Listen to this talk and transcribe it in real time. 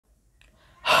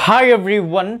Hi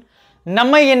everyone.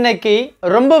 நம்ம இன்னைக்கு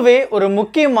ரொம்பவே ஒரு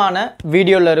முக்கியமான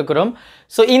வீடியோல இருக்கிறோம்.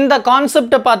 So இந்த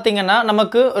கான்செப்ட் பாத்தீங்கன்னா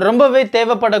நமக்கு ரொம்பவே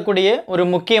தேவைப்படக்கூடிய ஒரு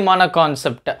முக்கியமான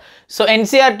கான்செப்ட். So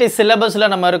NCERT சிலபஸ்ல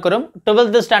நம்ம இருக்கிறோம்.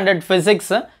 12th standard physics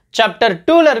chapter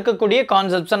 2ல இருக்கக்கூடிய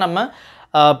கான்செப்ட்ஸ் நம்ம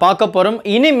பார்க்க போறோம்.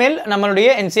 இனிமேல் நம்மளுடைய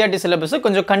NCERT சிலபஸ்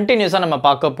கொஞ்சம் கண்டினியூஸா நம்ம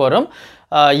பார்க்க போறோம்.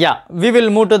 We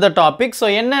will move to the topic. So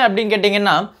என்ன அப்படினு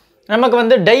கேட்டிங்கன்னா நமக்கு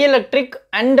வந்து dielectric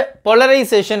and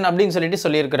polarization அப்படினு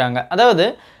சொல்லியிருக்காங்க. அதாவது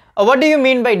what do you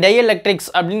mean by dielectrics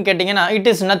அப்படினு கேட்டிங்கன்னா it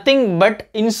is nothing but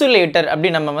insulator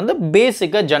அப்படி நம்ம வந்து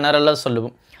பேசிக்கா ஜெனரலா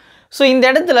சொல்லுவோம். சோ இந்த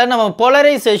இடத்துல நம்ம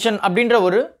polarization அப்படிங்கற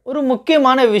ஒரு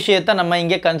முக்கியமான விஷயத்தை நம்ம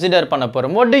இங்க கன்சிடர் பண்ண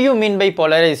போறோம். What do you mean by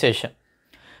polarization?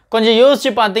 கொஞ்சம்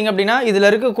யோசிச்சு பாத்தீங்க அப்படினா இதுல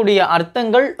இருக்கக்கூடிய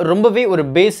அர்த்தங்கள் ரொம்பவே ஒரு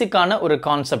பேசிக்கான ஒரு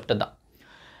கான்செப்ட் தான்.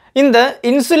 இந்த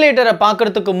இன்சுலேட்டரை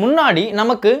பார்க்கிறதுக்கு முன்னாடி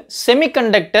நமக்கு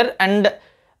செமிகண்டக்டர் அண்ட்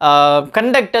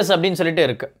கண்டக்டர்ஸ் அப்படினு சொல்லிட்டு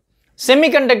இருக்கு.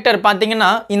 செமிகண்டக்டர்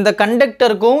பாத்தீங்கன்னா இந்த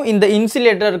கண்டக்டருக்கும் இந்த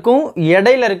இன்சுலேட்டருக்கும்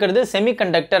இடையில இருக்குது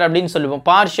செமிகண்டக்டர் அப்படினு சொல்லுவோம்.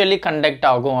 பார்ஷியலி கண்டக்ட்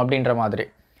ஆகும் அப்படின்ற மாதிரி.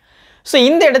 சோ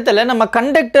இந்த இடத்துல நம்ம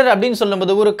கண்டக்டர் அப்படினு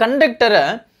சொல்லும்போது ஒரு கண்டக்டரை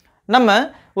நம்ம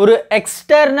ஒரு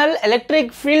எக்ஸ்டர்னல்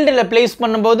எலக்ட்ரிக் ஃபீல்டில் பிளேஸ்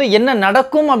பண்ணும்போது என்ன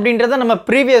நடக்கும் அப்படின்றத நம்ம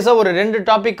ப்ரீவியஸாக ஒரு 2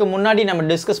 டாபிக்கு முன்னாடி நம்ம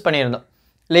டிஸ்கஸ் பண்ணியிருந்தோம்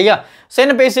இல்லையா? ஸோ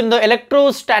என்ன பேசியிருந்தோம்?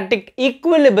 எலக்ட்ரோஸ்டாட்டிக்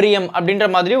ஈக்குவிலிபிரியம் அப்படின்ற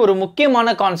மாதிரி ஒரு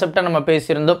முக்கியமான கான்செப்டை நம்ம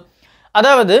பேசியிருந்தோம்.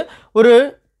 அதாவது ஒரு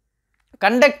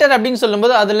கண்டக்டர் அப்படின்னு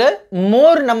சொல்லும்போது அதில்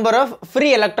more number of free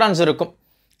electrons இருக்கும்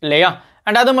இல்லையா?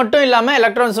 அண்ட் அது மட்டும் இல்லாமல்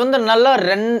எலக்ட்ரான்ஸ் வந்து நல்லா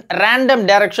ரேண்டம்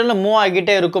டைரக்ஷனில் மூவ்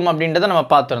ஆகிட்டே இருக்கும் அப்படின்றத நம்ம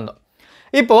பார்த்துருந்தோம்.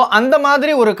 இப்போது அந்த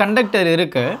மாதிரி ஒரு கண்டக்டர்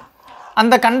இருக்குது.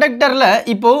 அந்த கண்டக்டரில்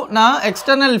இப்போது நான்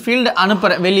எக்ஸ்டர்னல் ஃபீல்டு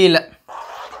அனுப்புகிறேன், வெளியில்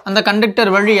அந்த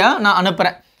கண்டக்டர் வழியாக நான்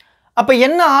அனுப்புகிறேன். அப்போ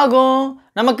என்ன ஆகும்?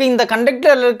 நமக்கு இந்த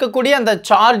கண்டக்டரில் இருக்கக்கூடிய அந்த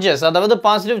சார்ஜஸ், அதாவது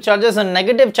positive charges and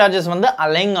negative charges வந்து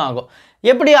அலைன் ஆகும்.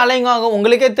 எப்படி அலைன் ஆகும்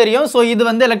உங்களுக்கே தெரியும். ஸோ இது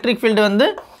வந்து எலக்ட்ரிக் ஃபீல்டு வந்து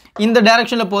இந்த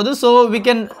டைரக்ஷனில் போகுது. So we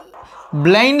can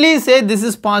blindly say this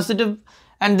is positive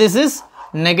and this is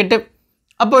negative.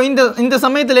 அப்போ இந்த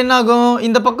சமயத்தில் என்ன ஆகும்?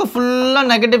 இந்த பக்கம் ஃபுல்லாக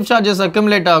நெகட்டிவ் சார்ஜஸ்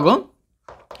அக்யூமுலேட் ஆகும்,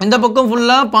 இந்த பக்கம்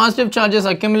ஃபுல்லாக பாசிட்டிவ் சார்ஜஸ்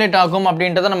அக்யூமுலேட் ஆகும்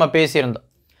அப்படின்றத நம்ம பேசியிருந்தோம்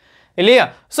இல்லையா?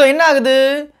 ஸோ என்ன ஆகுது?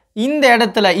 இந்த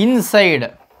இடத்துல inside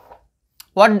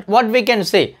what we can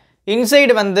say,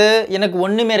 inside வந்து எனக்கு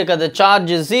ஒன்றுமே இருக்காது,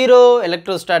 சார்ஜ் 0,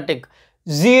 எலக்ட்ரோஸ்டாட்டிக்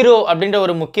 0 அப்படின்ற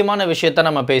ஒரு முக்கியமான விஷயத்தை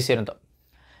நம்ம பேசியிருந்தோம்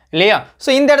இல்லையா? ஸோ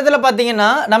இந்த இடத்துல பார்த்தீங்கன்னா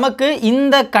நமக்கு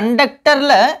இந்த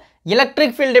கண்டக்டரில்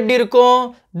எலக்ட்ரிக் ஃபீல்டு எப்படி இருக்கும்?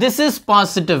 திஸ் இஸ்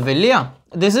பாசிட்டிவ் இல்லையா?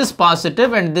 This is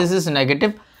positive and this is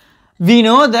negative. we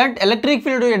know that electric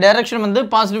ஃபீல்டுடைய direction வந்து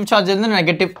பாசிட்டிவ் சார்ஜ் இருந்து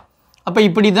நெகட்டிவ். அப்போ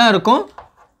இப்படி தான் இருக்கும்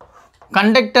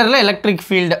கண்டக்டரில் எலக்ட்ரிக்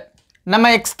ஃபீல்டு. நம்ம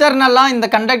எக்ஸ்டர்னலாக இந்த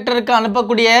கண்டக்டருக்கு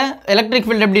அனுப்பக்கூடிய எலக்ட்ரிக்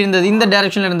ஃபீல்டு எப்படி இருந்தது? இந்த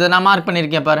டைரக்ஷனில் இருந்தது. நான் மார்க்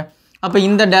பண்ணியிருக்கேன் பாரு. அப்போ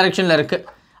இந்த டைரக்ஷனில் இருக்குது.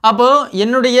 அப்போது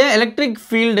என்னுடைய எலக்ட்ரிக்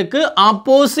ஃபீல்டுக்கு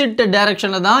ஆப்போசிட்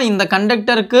டைரக்ஷனில் தான் இந்த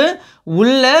கண்டக்டருக்கு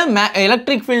உள்ள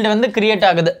எலக்ட்ரிக் ஃபீல்டு வந்து கிரியேட்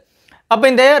ஆகுது. அப்போ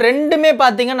இந்த ரெண்டுமே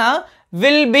பார்த்தீங்கன்னா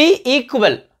will be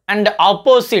equal and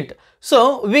opposite. So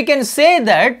we can say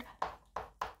that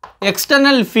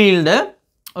external field,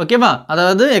 ஓகேவா,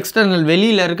 அதாவது எக்ஸ்டர்னல்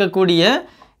வெளியில் இருக்கக்கூடிய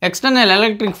எக்ஸ்டர்னல்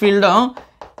எலக்ட்ரிக் ஃபீல்டும்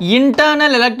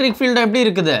இன்டர்னல் எலக்ட்ரிக் ஃபீல்டும் எப்படி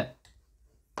இருக்குது?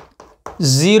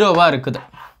 0வா இருக்குது.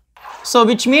 ஸோ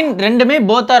விச் மீன் ரெண்டுமே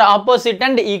both are opposite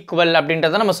and equal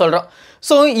அப்படின்றத நம்ம சொல்கிறோம்.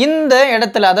 ஸோ இந்த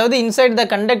இடத்துல அதாவது இன்சைட் த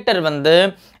கண்டக்டர் வந்து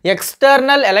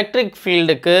எக்ஸ்டர்னல் எலக்ட்ரிக்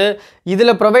ஃபீல்டுக்கு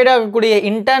இதில் ப்ரொவைட் ஆகக்கூடிய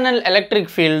internal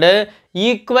electric field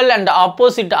equal and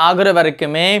opposite ஆகிற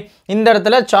வரைக்குமே இந்த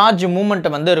இடத்துல சார்ஜ் மூமெண்ட்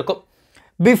வந்து இருக்கும்.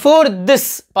 பிஃபோர்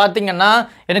திஸ் பார்த்தீங்கன்னா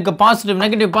எனக்கு positive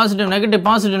negative positive negative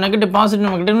positive negative positive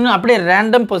நெகட்டிவ்னு அப்படியே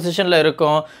ரேண்டம் பொசிஷனில்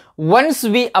இருக்கும். Once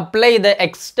we apply the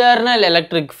external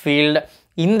electric field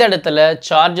இந்த இடத்துல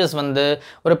சார்ஜஸ் வந்து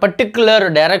ஒரு பர்டிகுலர்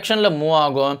டைரக்ஷனில் மூவ்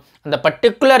ஆகும். அந்த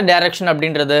பர்டிகுலர் டைரக்ஷன்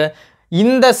அப்படின்றது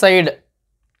இந்த சைடு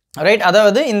ரைட்,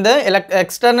 அதாவது இந்த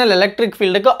எக்ஸ்டர்னல் எலக்ட்ரிக்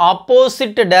ஃபீல்டுக்கு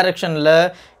ஆப்போசிட் டைரக்ஷனில்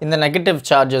இந்த நெகட்டிவ்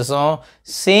சார்ஜஸும்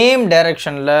சேம்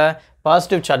டைரக்ஷனில்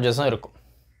பாசிட்டிவ் சார்ஜஸும் இருக்கும்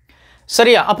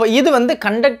சரியா? அப்போ இது வந்து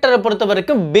கண்டக்டரை பொறுத்த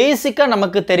வரைக்கும் பேசிக்காக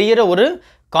நமக்கு தெரிகிற ஒரு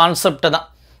கான்செப்ட் தான்.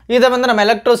 இதை வந்து நம்ம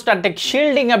எலக்ட்ரோஸ்டாட்டிக்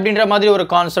ஷீல்டிங் அப்படின்ற மாதிரி ஒரு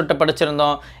கான்செப்டை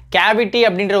படிச்சிருந்தோம், கேவிட்டி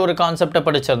அப்படின்ற ஒரு கான்செப்டை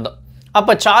படிச்சிருந்தோம்.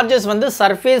 அப்போ சார்ஜஸ் வந்து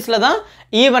சர்ஃபேஸில் தான்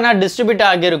ஈவனாக டிஸ்ட்ரிபியூட்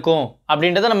ஆகியிருக்கும்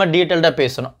அப்படின்றத நம்ம டீட்டெயில்டாக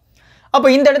பேசணும். அப்போ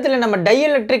இந்த இடத்துல நம்ம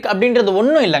டைஎலக்ட்ரிக் அப்படின்றது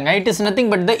ஒன்றும் இல்லைங்க, it is nothing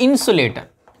but the insulator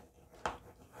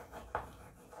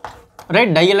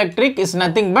right. Dielectric is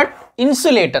nothing but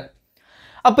insulator.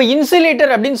 அப்போ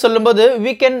இன்சுலேட்டர் அப்படின்னு சொல்லும்போது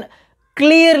we can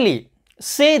clearly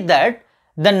say that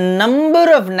the number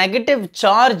of negative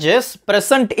charges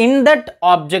present in that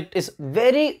object is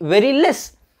very very less.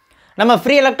 நம்ம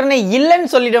free எலக்ட்ரானை இல்லைன்னு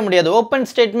சொல்லிட முடியாது. Open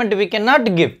statement we cannot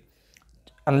give.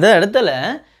 அந்த இடத்துல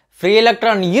ஃப்ரீ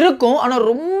எலக்ட்ரான் இருக்கும், ஆனால்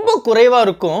ரொம்ப குறைவாக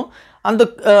இருக்கும்.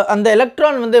 அந்த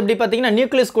எலக்ட்ரான் வந்து எப்படி பார்த்தீங்கன்னா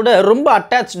நியூக்ளியஸ் கூட ரொம்ப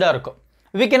அட்டாச்சாக இருக்கும்.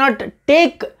 we cannot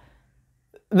take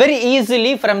very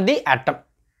easily from the atom.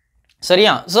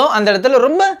 சரியா? ஸோ அந்த இடத்துல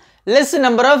ரொம்ப லெஸ்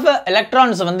நம்பர் ஆஃப்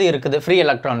எலக்ட்ரான்ஸ் வந்து இருக்குது, ஃப்ரீ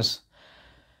எலக்ட்ரான்ஸ்.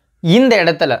 இந்த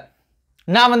இடத்துல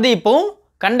நான் வந்து இப்போ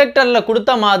கண்டக்டரில்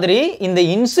கொடுத்த மாதிரி இந்த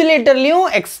இன்சுலேட்டர்லேயும்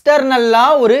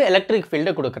எக்ஸ்டர்னலாக ஒரு எலக்ட்ரிக்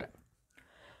ஃபீல்டை கொடுக்குறேன்.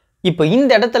 இப்போ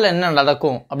இந்த இடத்துல என்ன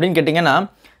நடக்கும் அப்படின்னு கேட்டிங்கன்னா,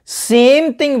 சேம்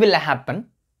திங் வில் ஹேப்பன்.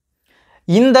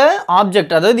 இந்த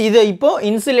ஆப்ஜெக்ட், அதாவது இதை இப்போ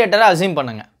இன்சுலேட்டரை அசியூம்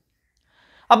பண்ணுங்க.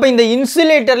 அப்போ இந்த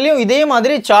இன்சுலேட்டர்லேயும் இதே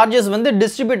மாதிரி சார்ஜஸ் வந்து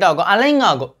டிஸ்ட்ரிபியூட் ஆகும், அலைன்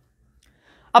ஆகும்.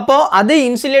 அப்போது அதே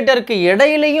இன்சுலேட்டருக்கு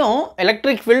இடையிலையும்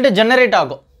எலக்ட்ரிக் ஃபீல்டு ஜெனரேட்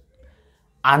ஆகும்.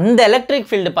 அந்த எலக்ட்ரிக்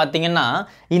ஃபீல்டு பார்த்தீங்கன்னா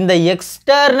இந்த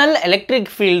எக்ஸ்டர்னல்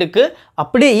எலக்ட்ரிக் ஃபீல்டுக்கு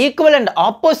அப்படியே ஈக்குவல் அண்ட்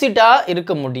ஆப்போசிட்டாக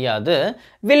இருக்க முடியாது,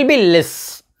 will be less.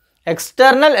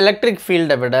 External electric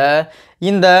ஃபீல்டை விட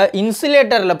இந்த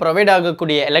இன்சுலேட்டரில் ப்ரொவைட்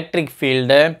ஆகக்கூடிய எலக்ட்ரிக்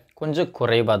ஃபீல்டு கொஞ்சம்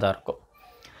குறைவாக தான் இருக்கும்.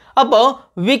 அப்போது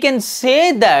we can say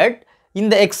that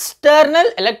இந்த எக்ஸ்டர்னல்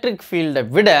எலக்ட்ரிக் ஃபீல்டை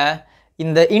விட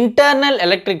இந்த இன்டர்னல்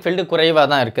எலக்ட்ரிக் ஃபீல்டு குறைவாக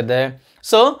தான் இருக்குது.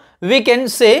 So we can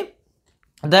say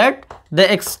that the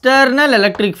external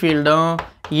electric field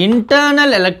internal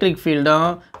electric field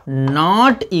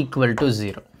not equal to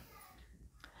 0.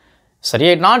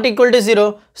 சரியா? not equal to 0.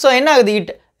 so என்ன ஆகுது? it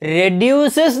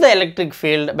reduces the electric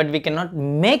field but we cannot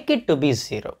make it to be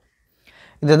 0.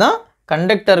 இதுதான்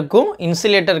கண்டக்டருக்கும்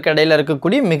இன்சுலேட்டருக்கு இடையில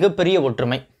இருக்கக்கூடிய மிகப்பெரிய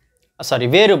ஒற்றுமை,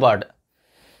 வேறுபாடு.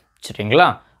 சரிங்களா?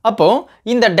 அப்போ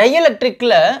இந்த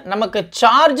டயலெக்ட்ரிக்ல நமக்கு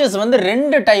சார்ஜஸ் வந்து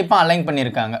ரெண்டு டைப்பாக அலைன்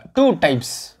பண்ணியிருக்காங்க, 2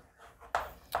 types.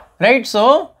 ரைட்? ஸோ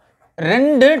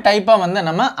 2 டைப்பாக வந்து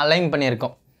நம்ம அலைன்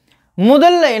பண்ணியிருக்கோம்.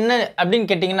 முதல்ல என்ன அப்படின்னு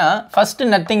கேட்டிங்கன்னா, first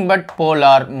nothing but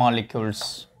polar molecules.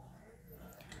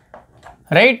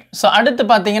 Right? So அடுத்து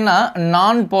பார்த்தீங்கன்னா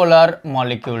நான் போலார்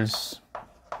மாலிக்யூல்ஸ்.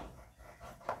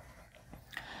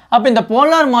 அப்போ இந்த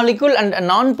போலார் மாலிக்யூல் அண்ட்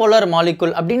நான் போலார்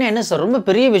மாலிக்யூல் அப்படின்னா என்ன சார், ரொம்ப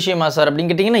பெரிய விஷயமா சார்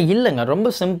அப்படின்னு கேட்டிங்கன்னா, இல்லைங்க, ரொம்ப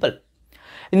சிம்பிள்.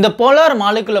 இந்த போலார்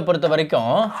மாலிக்யூலை பொறுத்த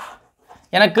வரைக்கும்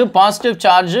எனக்கு பாசிட்டிவ்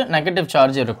சார்ஜ் நெகட்டிவ்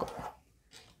சார்ஜ் இருக்கும்.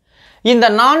 இந்த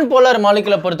நான் போலார்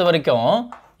மாலிக்யூலை பொறுத்த வரைக்கும்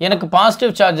எனக்கு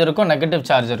பாசிட்டிவ் சார்ஜ் இருக்கும், நெகட்டிவ்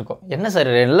சார்ஜ் இருக்கும். என்ன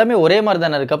சார் எல்லாமே ஒரே மாதிரி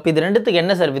தானே இருக்குது, அப்போ இது ரெண்டுத்துக்கு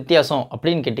என்ன சார் வித்தியாசம்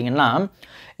அப்படின்னு கேட்டிங்கன்னா,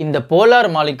 இந்த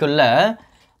போலார் மாலிக்யூலில்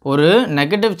ஒரு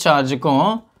நெகட்டிவ் சார்ஜுக்கும்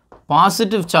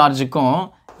பாசிட்டிவ் சார்ஜுக்கும்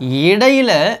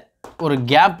இடையில் ஒரு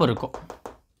கேப் இருக்கும்.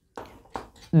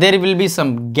 there will be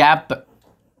some gap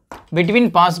between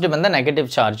positive and the negative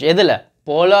charge. எதில்?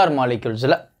 போலார்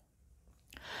மாலிக்யூல்ஸில்.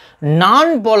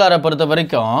 நான் போலாரை பொறுத்த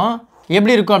வரைக்கும்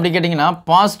எப்படி இருக்கும் அப்படி கேட்டிங்கன்னா,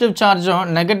 பாசிட்டிவ் சார்ஜும்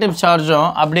நெகட்டிவ் சார்ஜும்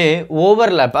அப்படியே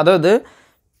ஓவர்லேப், அதாவது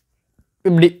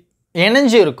இப்படி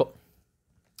இணைஞ்சு இருக்கும்.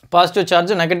 பாசிட்டிவ்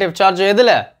சார்ஜும் நெகட்டிவ் சார்ஜும்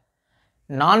எதில்?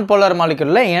 நான் போலார்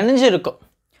மாலிக்யூலில் இணைஞ்சு இருக்கும்.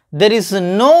 there is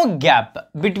no gap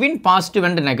between positive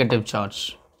and negative charge.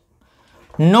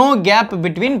 no gap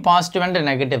between positive and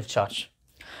negative charge.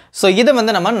 So இதை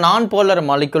வந்து நம்ம நான் போலார்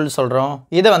மாலிக்யூல் சொல்கிறோம்,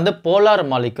 இதை வந்து போலார்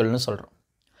மாலிக்யூல்னு சொல்கிறோம்.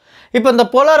 இப்போ இந்த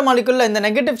போலார் மாலிக்யூலில் இந்த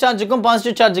நெகட்டிவ் சார்ஜுக்கும்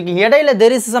பாசிட்டிவ் சார்ஜுக்கும் இடையில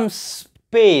there is some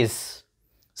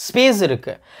space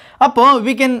இருக்குது. அப்போ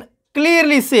we can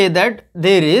clearly say that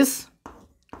there is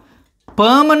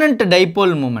permanent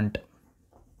dipole moment.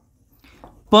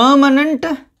 permanent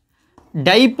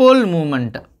dipole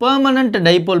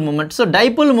moment. So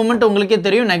dipole moment உங்களுக்கே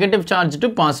தெரியும், negative charge to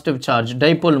positive charge,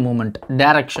 dipole moment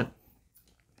direction.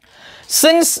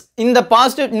 since இந்த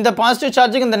positive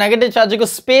சார்ஜுக்கு இந்த negative சார்ஜுக்கு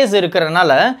space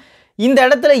இருக்கிறதுனால இந்த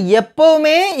இடத்துல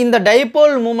எப்பவுமே இந்த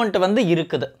டைபோல் மூமெண்ட் வந்து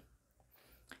இருக்குது.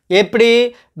 எப்படி?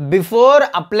 Before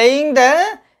applying the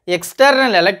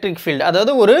external electric field,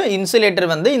 அதாவது ஒரு இன்சுலேட்டர்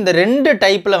வந்து இந்த 2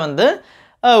 டைப்பில் வந்து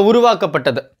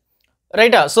உருவாக்கப்பட்டது.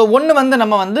 ரைட்டா? ஸோ ஒன்று வந்து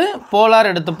நம்ம வந்து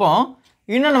போலார் எடுத்துப்போம்,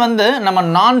 இன்னொன்று வந்து நம்ம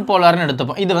நான் போலார்னு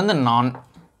எடுத்துப்போம். இது வந்து நான்,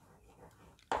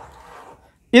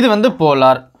 இது வந்து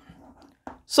போலார்.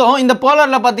 ஸோ இந்த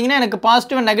போலாரில் பார்த்தீங்கன்னா எனக்கு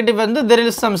பாசிட்டிவ் அண்ட் நெகட்டிவ் வந்து there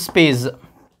is some space.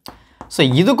 So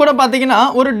இது கூட பார்த்தீங்கன்னா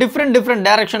ஒரு டிஃப்ரெண்ட்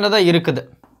டைரக்ஷனில் தான் இருக்குது,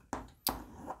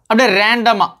 அப்படியே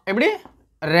ரேண்டமாக, எப்படி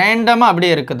ரேண்டமாக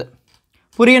அப்படியே இருக்குது.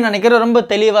 புரியும் நினைக்கிறேன், ரொம்ப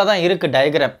தெளிவாக தான் இருக்குது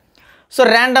டயக்ராம். ஸோ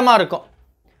ரேண்டமாக இருக்கும்.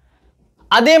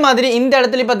 அதே மாதிரி இந்த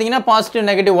இடத்துல பார்த்தீங்கன்னா பாசிட்டிவ்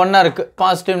நெகட்டிவ் ஒன்றா இருக்குது,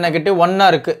 பாசிட்டிவ் நெகட்டிவ் ஒன்றா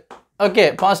இருக்குது. ஓகே,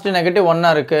 பாசிட்டிவ் நெகட்டிவ் ஒன்றா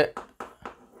இருக்குது.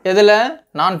 எதில்?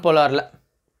 நான் போலாரில்.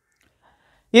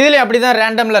 இதில் அப்படி தான்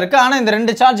ரேண்டமில் இருக்குது, ஆனால் இந்த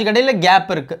 2 சார்ஜ் இடையில கேப்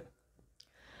இருக்குது.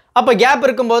 அப்போ கேப்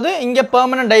இருக்கும்போது இங்கே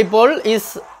பெர்மனன்ட் டைபோல் இஸ்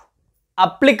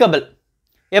அப்ளிகபிள்.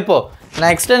 எப்போ?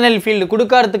 நான் எக்ஸ்டர்னல் ஃபீல்டு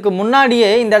கொடுக்கறதுக்கு முன்னாடியே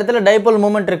இந்த இடத்துல டைபோல்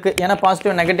மூமெண்ட் இருக்குது, ஏன்னா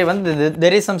பாசிட்டிவ் நெகட்டிவ் வந்து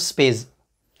there is some space.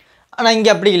 ஆனால்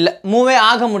இங்கே அப்படி இல்லை, மூவே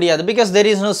ஆக முடியாது, because there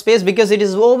is no space, because it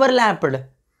is overlapped.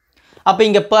 அப்போ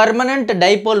இங்கே பெர்மனன்ட்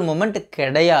டைபோல் மூமெண்ட்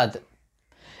கிடையாது.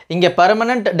 இங்கே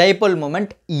பெர்மனண்ட் டைபோல்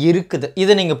மூமெண்ட் இருக்குது.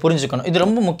 இதை நீங்கள் புரிஞ்சுக்கணும். இது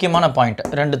ரொம்ப முக்கியமான பாயிண்ட்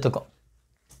ரெண்டுத்துக்கும்.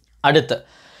 அடுத்து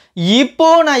இப்போ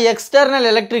நான் எக்ஸ்டர்னல்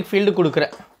எலக்ட்ரிக் ஃபீல்டு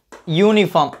கொடுக்குறேன்.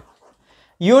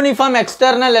 யூனிஃபார்ம்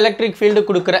எக்ஸ்டர்னல் எலக்ட்ரிக் ஃபீல்டு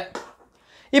கொடுக்குறேன்.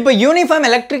 இப்போ யூனிஃபார்ம்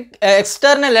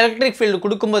எக்ஸ்டர்னல் எலக்ட்ரிக் ஃபீல்டு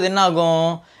கொடுக்கும்போது என்ன ஆகும்?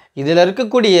 இதில்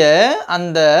இருக்கக்கூடிய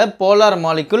அந்த போலார்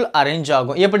மாலிகுல் அரேஞ்ச்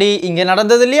ஆகும். எப்படி இங்கே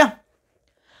நடந்தது இல்லையா?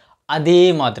 அதே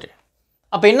மாதிரி.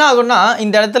 அப்போ என்ன ஆகும்னா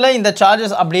இந்த இடத்துல இந்த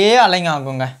சார்ஜஸ் அப்படியே அலைன்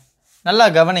ஆகுங்க. நல்லா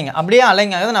கவனிங்க, அப்படியே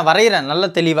அலைன் ஆகுது. நான் வரைகிறேன் நல்ல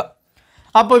தெளிவாக.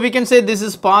 அப்போ we can say this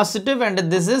is positive and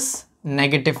this is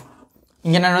negative.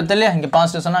 இங்கே நான் தெரியல, இங்கே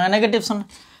பாசிட்டிவ் சொன்னாங்க, நெகட்டிவ் சொன்னேன்,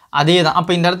 அதே தான்.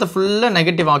 அப்போ இந்த இடத்த ஃபுல்லாக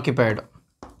நெகட்டிவ் ஆக்கியூபை ஆகிடும்.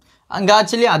 அங்கே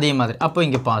ஆக்சுவலி அதே மாதிரி. அப்போ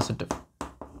இங்கே பாசிட்டிவ்,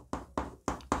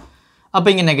 அப்போ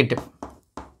இங்கே நெகட்டிவ்,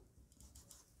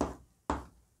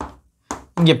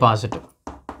 இங்கே பாசிட்டிவ்.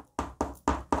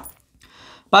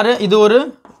 பாரு, இது ஒரு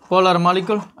போலார்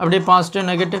மாலிகுல், அப்படியே பாசிட்டிவ்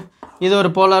நெகட்டிவ். இது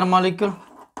ஒரு போலார் மாலிகுல்,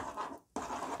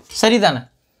 சரிதானே?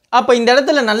 அப்போ இந்த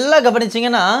இடத்துல நல்லா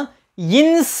கவனிச்சிங்கன்னா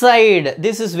inside,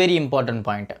 this is very important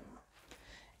point,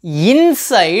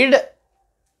 inside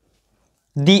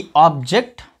the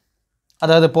object,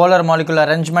 அதாவது polar molecular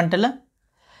அரேஞ்ச்மெண்ட்டில்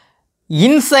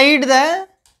inside the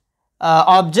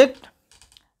object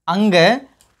அங்கே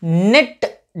நெட்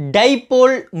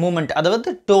டைபோல் மூமெண்ட், அதாவது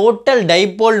டோட்டல்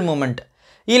டைபோல் மூமெண்ட்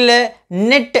இல்லை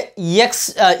net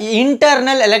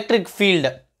internal electric field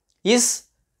is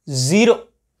 0.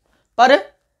 பாரு,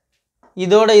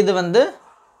 இதோட இது வந்து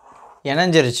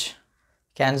இணைஞ்சிருச்சு,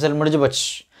 கேன்சல் முடிஞ்சு போச்சு.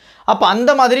 அப்போ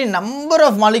அந்த மாதிரி நம்பர்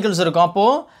ஆஃப் மாலிகுல்ஸ் இருக்கும்.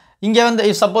 அப்போது இங்கே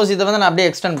வந்து சப்போஸ் இதை வந்து நான் அப்படியே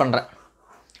எக்ஸ்டெண்ட் பண்ணுறேன்.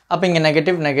 அப்போ இங்கே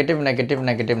negative negative negative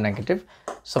negative negative,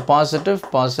 so positive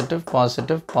positive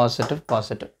positive positive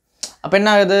positive. அப்போ என்ன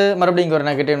ஆகுது? மறுபடியும் இங்கே ஒரு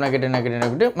நெகட்டிவ் நெகட்டிவ் நெகட்டிவ்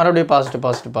நெகட்டிவ், மறுபடியும் பாசிட்டிவ்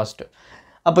பாசிட்டிவ் பாசிட்டிவ்.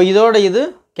 அப்போ இதோட இது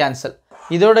கேன்சல்,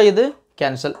 இதோட இது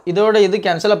கேன்சல், இதோட இது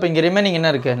கேன்சல். அப்போ இங்கே ரிமைனிங் என்ன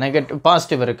இருக்குது? நெகட்டிவ்,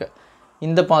 பாசிட்டிவ் இருக்குது.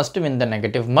 இந்த பாசிட்டிவ் இந்த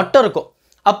நெகட்டிவ் மட்டும் இருக்கும்.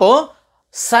 அப்போது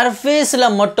சர்ஃபேஸில்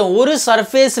மட்டும், ஒரு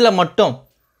சர்ஃபேஸில் மட்டும்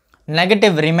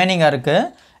நெகட்டிவ் ரிமைனிங்காக இருக்குது,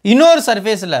 இன்னொரு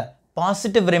சர்ஃபேஸில்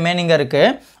பாசிட்டிவ் ரிமைனிங்காக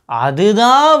இருக்குது.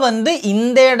 அதுதான் வந்து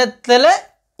இந்த இடத்துல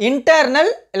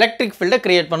இன்டர்னல் எலக்ட்ரிக் ஃபீல்டை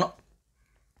க்ரியேட் பண்ணும்.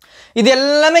 இது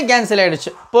எல்லாமே கேன்சல்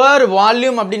ஆகிடுச்சு. பர்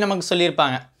வால்யூம் அப்படின்னு நமக்கு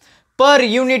சொல்லியிருப்பாங்க, பர்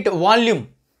யூனிட் வால்யூம்.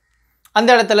 அந்த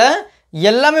இடத்துல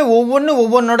எல்லாமே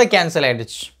ஒவ்வொன்றோட கேன்சல்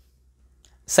ஆகிடுச்சு.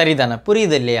 சரிதானே?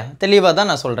 புரியுது இல்லையா? தெளிவாக தான்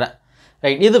நான் சொல்கிறேன்.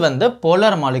 ரைட். இது வந்து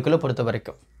போலார் மாலிகுலை பொறுத்த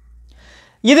வரைக்கும்.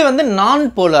 இது வந்து நான்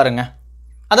போலாருங்க.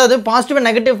 அதாவது பாசிட்டிவ் அண்ட்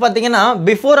நெகட்டிவ் பார்த்தீங்கன்னா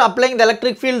பிஃபோர் அப்ளைங் த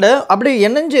எலக்ட்ரிக் ஃபீல்டு அப்படி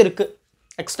இணைஞ்சு இருக்குது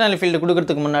எக்ஸ்டர்னல் ஃபீல்டு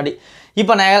கொடுக்கறதுக்கு முன்னாடி.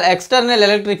 இப்போ நான் எக்ஸ்டர்னல்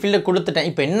எலக்ட்ரிக் ஃபீல்டு கொடுத்துட்டேன்.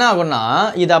 இப்போ என்ன ஆகும்னா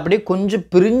இது அப்படியே கொஞ்சம்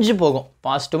பிரிஞ்சு போகும்,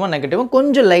 பாசிட்டிவும் நெகட்டிவும்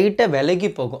கொஞ்சம் லைட்டாக விலகி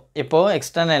போகும். இப்போது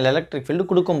எக்ஸ்டர்னல் எலக்ட்ரிக் ஃபீல்டு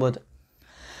கொடுக்கும்போது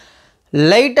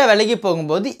லைட்டாக விலகி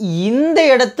போகும்போது இந்த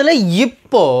இடத்துல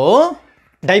இப்போது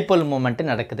டைபோல் மூமெண்ட்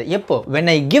நடக்குது. எப்போ? when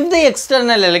I give the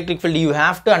external electric field, you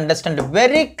have to understand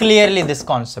very clearly this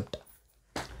concept.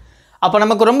 அப்போ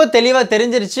நமக்கு ரொம்ப தெளிவாக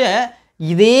தெரிஞ்சிருச்சு.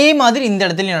 இதே மாதிரி இந்த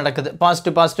இடத்துலையும் நடக்குது.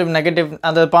 பாசிட்டிவ் பாசிட்டிவ் நெகட்டிவ்,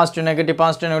 அதாவது பாசிட்டிவ் நெகட்டிவ்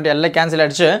பாசிட்டிவ் நெகட்டிவ் எல்லாம் கேன்சல்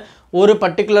ஆகிடுச்சு. ஒரு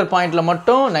பர்டிகுலர் பாயிண்டில்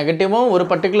மட்டும் நெகட்டிவும் ஒரு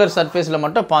பர்டிகுலர் சர்ஃபேஸில்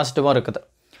மட்டும் பாசிட்டிவும் இருக்குது.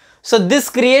 So this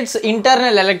creates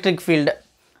internal electric field.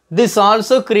 This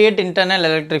also create internal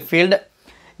electric field.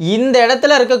 இந்த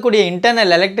இடத்துல இருக்கக்கூடிய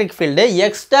internal electric field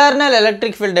external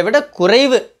electric ஃபீல்டை விட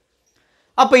குறைவு.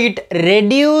 அப்போ it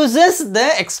reduces the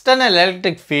external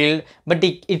electric field, but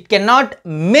it cannot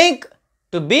make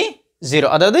to be 0.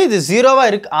 அதாவது இது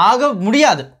 0வாக ஆக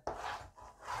முடியாது.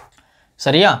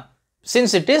 சரியா?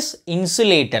 Since it is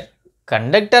insulator.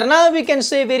 கண்டக்டர்னா we can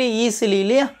say very easily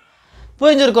இல்லையா?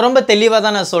 புரிஞ்சிருக்கும். ரொம்ப தெளிவாக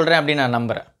தான் நான் சொல்கிறேன் அப்படின்னு நான்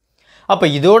நம்புகிறேன். அப்போ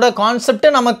இதோட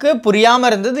கான்செப்டை நமக்கு புரியாமல்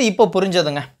இருந்தது, இப்போ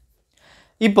புரிஞ்சதுங்க.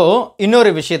 இப்போது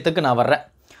இன்னொரு விஷயத்துக்கு நான் வர்றேன்.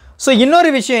 ஸோ இன்னொரு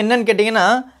விஷயம் என்னன்னு கேட்டிங்கன்னா,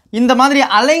 இந்த மாதிரி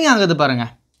அலைன் ஆகுது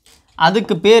பாருங்கள்,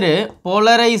 அதுக்கு பேர்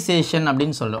போலரைசேஷன்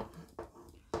அப்படின்னு சொல்லுவோம்.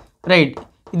 ரைட்.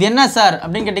 இது என்ன சார்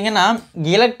அப்படின்னு கேட்டிங்கன்னா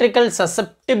எலக்ட்ரிக்கல்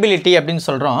சசெப்டிபிலிட்டி அப்படின்னு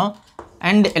சொல்கிறோம்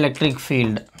அண்ட் எலக்ட்ரிக்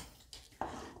ஃபீல்டு.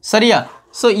 சரியா?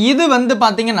 ஸோ இது வந்து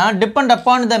பார்த்திங்கன்னா depend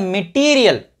upon the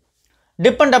material,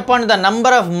 depend upon the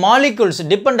number of molecules,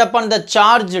 depend upon the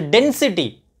charge density.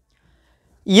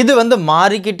 இது வந்து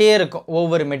மாறிக்கிட்டே இருக்கும்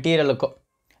ஒவ்வொரு மெட்டீரியலுக்கும்.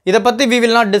 இதை பற்றி we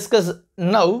will not discuss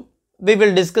now, we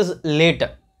will discuss later.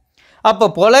 அப்போ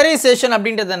போலரைசேஷன்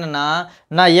அப்படின்றது என்னென்னா,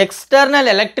 நான் எக்ஸ்டர்னல்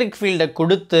எலக்ட்ரிக் ஃபீல்டை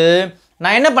கொடுத்து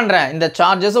நான் என்ன பண்ணுறேன், இந்த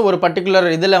சார்ஜஸை ஒரு பர்டிகுலர்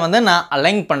இதில் வந்து நான்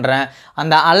அலைன் பண்ணுறேன்.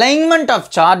 அந்த அலைன்மெண்ட் ஆஃப்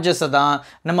சார்ஜஸை தான்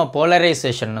நம்ம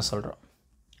போலரைசேஷன்னு சொல்கிறோம்.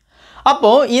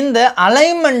 அப்போது இந்த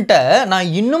அலைன்மெண்ட்டை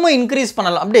நான் இன்னமும் இன்க்ரீஸ்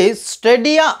பண்ணலாம், அப்படியே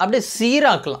ஸ்டெடியாக அப்படியே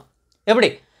சீராக்கலாம். எப்படி?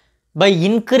 By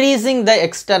increasing the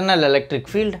external electric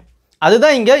field.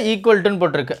 அதுதான் இங்கே ஈக்குவல் டுன்னு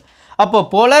போட்டிருக்கு. அப்போ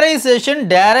polarization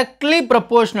directly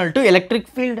proportional to electric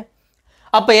field.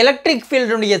 அப்போ electric field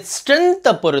உடைய strength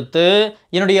பொறுத்து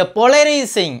என்னுடைய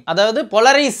polarizing அதாவது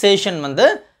polarization வந்து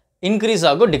increase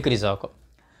ஆகும் decrease ஆகும்.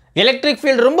 electric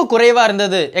field ரொம்ப குறைவா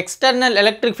இருந்தது, external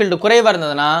electric field குறைவா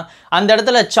இருந்ததுனா அந்த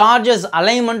இடத்துல charges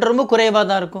alignment ரொம்ப குறைவா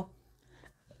தான் இருக்கும்.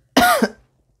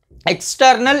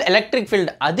 external electric field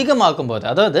அதிகமாகும் போது,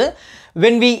 அதாவது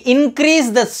when we increase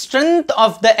the strength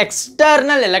of the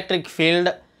external electric field,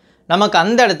 நமக்கு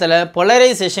அந்த இடத்துல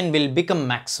polarization will become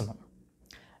maximum.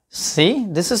 See,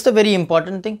 this is the very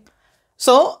important thing.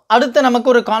 So அடுத்து நமக்கு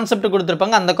ஒரு கான்செப்ட்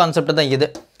கொடுத்திருப்பாங்க, அந்த கான்செப்ட் தான் இது.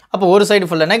 அப்போ ஒரு சைடு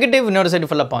ஃபுல்லா நெகட்டிவ், இன்னொரு சைடு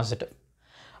ஃபுல்லா பாசிட்டிவ்.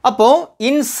 அப்போ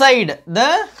inside the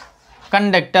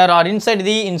conductor or inside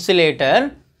the insulator,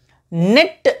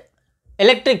 net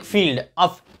electric field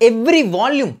of every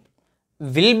volume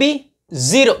will be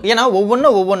 0. ஏன்னா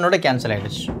ஒவ்வொன்னோட கேன்சல்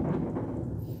ஆயிடுச்சு.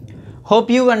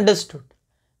 Hope you understood.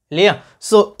 இல்லையா?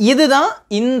 ஸோ இதுதான்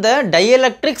இந்த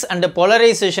டயலெக்ட்ரிக்ஸ் அண்ட்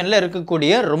போலரைசேஷனில்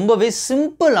இருக்கக்கூடிய ரொம்பவே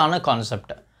சிம்பிளான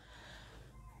கான்செப்ட்.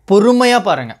 பொறுமையாக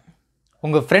பாருங்கள்,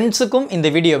 உங்கள் ஃப்ரெண்ட்ஸுக்கும் இந்த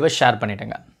வீடியோவை ஷேர்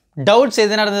பண்ணிவிடுங்க. டவுட்ஸ்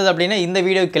எது நடந்தது அப்படின்னா இந்த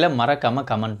வீடியோக்கில் மறக்காமல்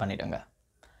கமெண்ட் பண்ணிவிடுங்க.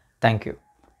 Thank you.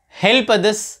 Help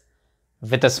this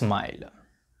with a smile.